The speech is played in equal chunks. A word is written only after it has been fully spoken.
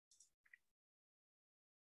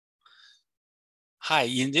Hi,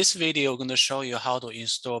 in this video, I'm going to show you how to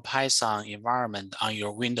install Python environment on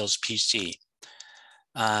your Windows PC.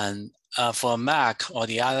 And for Mac or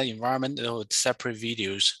the other environment, there are separate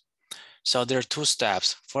videos. So there are two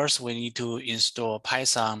steps. First, we need to install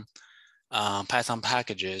Python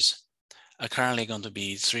packages. Currently going to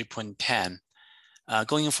be 3.10.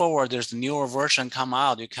 Going forward, there's a newer version come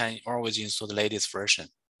out. You can always install the latest version.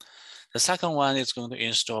 The second one is going to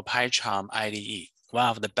install Pycharm IDE, one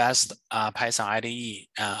of the best Python IDE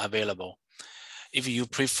available. If you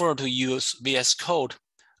prefer to use VS Code,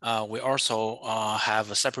 we also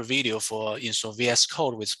have a separate video for install VS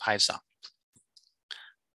Code with Python.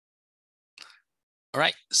 All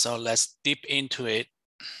right, so let's dip into it.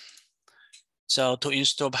 So to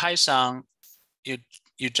install Python,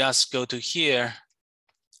 you just go to here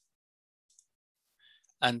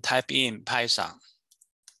and type in Python.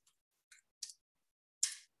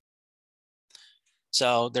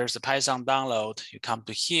 So there's a Python download. You come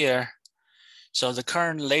to here. So the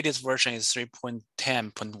current latest version is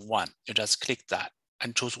 3.10.1. You just click that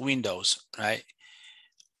and choose Windows, right?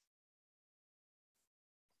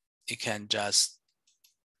 You can just,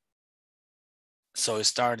 so it's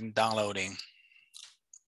starting downloading.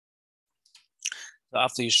 So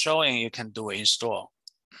after it's showing, you can do install.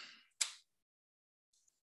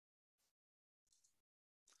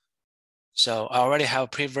 So I already have a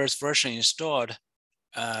previous version installed.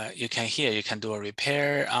 You can do a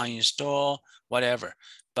repair, uninstall, whatever.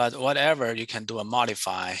 But whatever, you can do a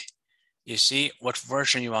modify. You see what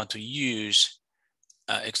version you want to use,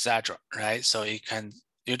 etc. Right? So you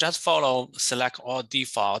just follow, select all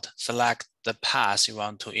default, select the path you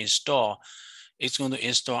want to install. It's going to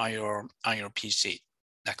install on your PC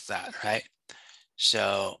like that, right?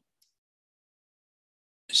 So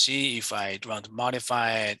see if I want to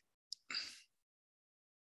modify it.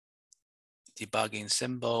 Debugging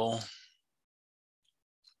symbol.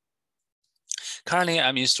 Currently,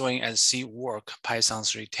 I'm installing as C work Python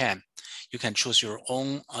 3.10. You can choose your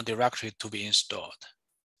own directory to be installed.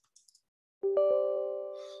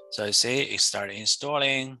 So you see, it started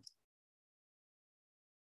installing.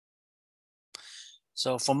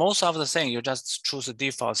 So for most of the thing, you just choose the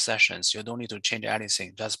default sessions. You don't need to change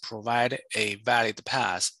anything. Just provide a valid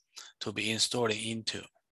path to be installed into.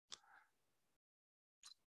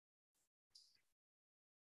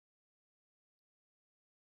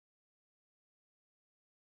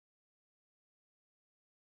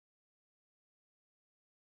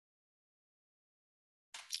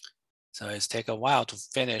 So it's take a while to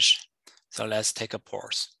finish. So let's take a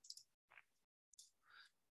pause.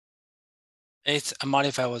 Its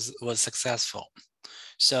modify was successful.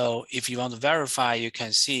 So if you want to verify, you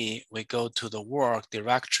can see we go to the work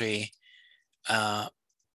directory. We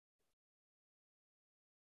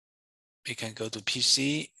can go to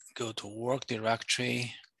PC, go to work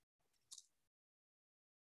directory.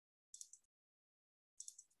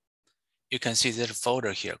 You can see there's a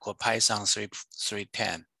folder here called Python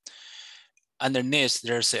 3.10. Underneath,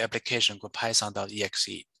 there's an application called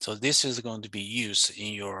python.exe. So this is going to be used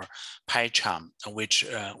in your Pycharm, which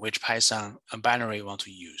Python binary you want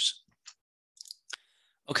to use.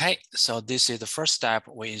 Okay, so this is the first step.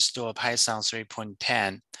 We install Python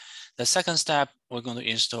 3.10. The second step, we're going to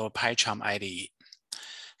install Pycharm IDE.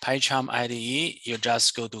 Pycharm IDE, you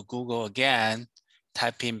just go to Google again,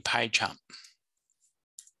 type in Pycharm.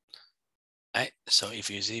 Right, so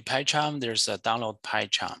if you see Pycharm, there's a download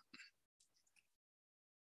Pycharm.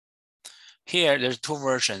 Here, there's two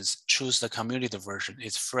versions. Choose the community version.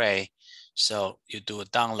 It's free. So you do a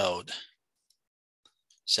download.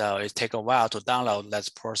 So it takes a while to download. Let's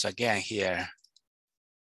pause again here.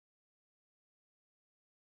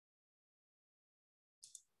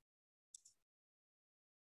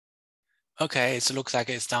 Okay, it looks like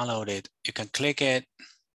it's downloaded. You can click it.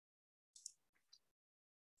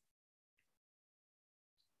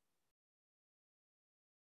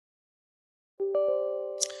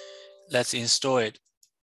 Let's install it.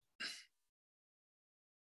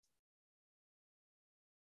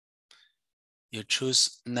 You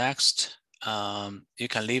choose next. You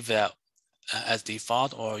can leave it as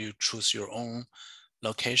default, or you choose your own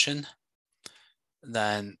location.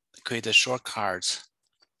 Then create the shortcuts.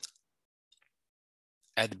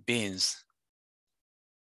 Add bins.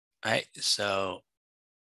 Right, so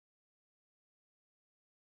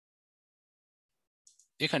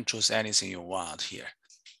you can choose anything you want here.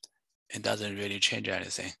 It doesn't really change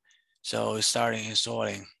anything. So it's starting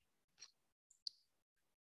installing.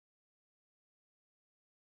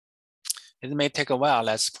 It may take a while.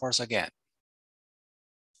 Let's pause again.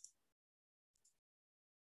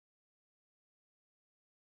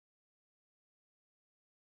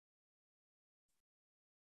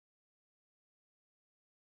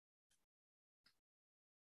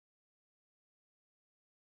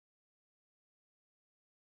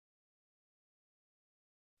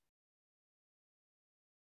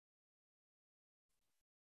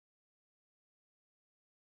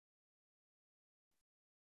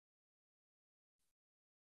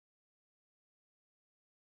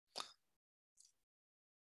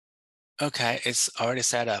 Okay, it's already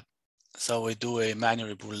set up. So we do a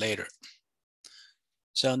manual reboot later.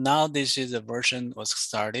 So now this is the version was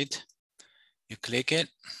started. You click it.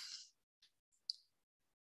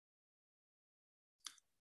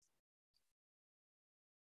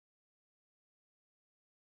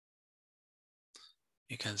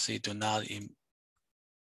 You can see do not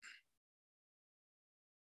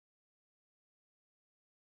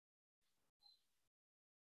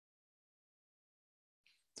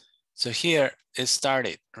So here it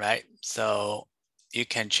started, right? So you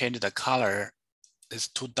can change the color. It's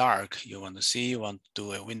too dark. You want to see, you want to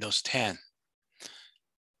do a Windows 10.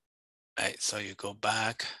 Right, so you go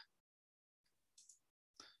back.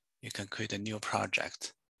 You can create a new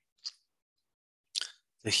project.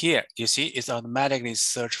 So here, you see it's automatically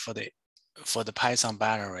search for the Python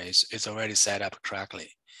binaries. It's already set up correctly.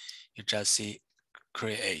 You just see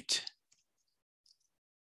create.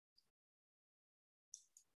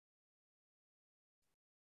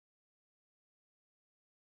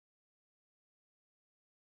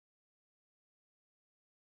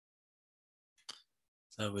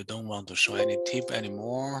 So we don't want to show any tip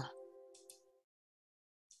anymore.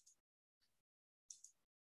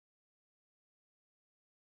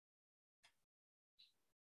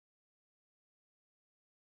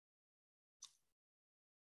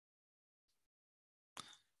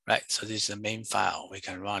 Right, so this is the main file. We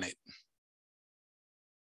can run it.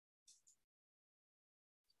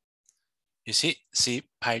 You see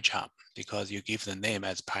Pycharm because you give the name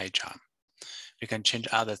as Pycharm. We can change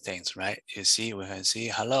other things, right? You see, we can see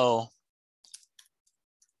hello.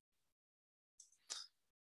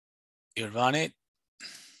 You run it.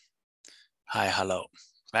 Hi, hello,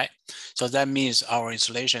 right? So that means our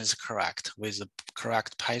installation is correct with the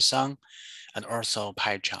correct Python and also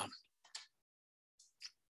Pycharm.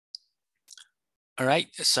 All right,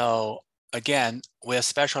 so again, we're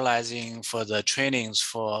specializing for the trainings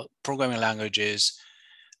for programming languages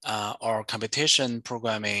or competition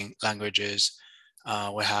programming languages.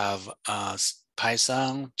 We have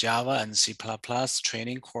Python, Java, and C++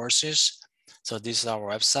 training courses. So this is our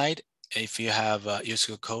website. If you have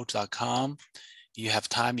usegocode.com, you have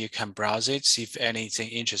time, you can browse it, see if anything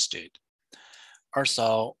interested.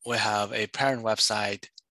 Also, we have a parent website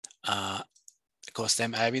called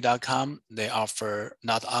stemivy.com. They offer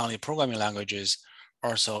not only programming languages,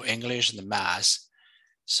 also English and math.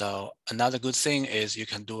 So another good thing is you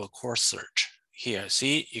can do a course search. Here,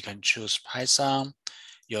 see, you can choose Python.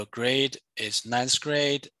 Your grade is 9th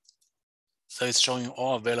grade. So it's showing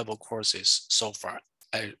all available courses so far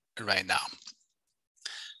right now.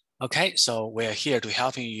 Okay, so we're here to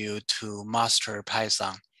helping you to master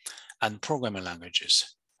Python and programming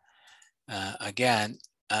languages. Again,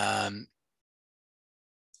 we're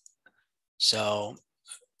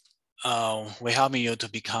helping you to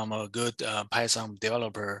become a good Python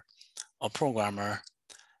developer or programmer,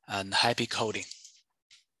 and happy coding.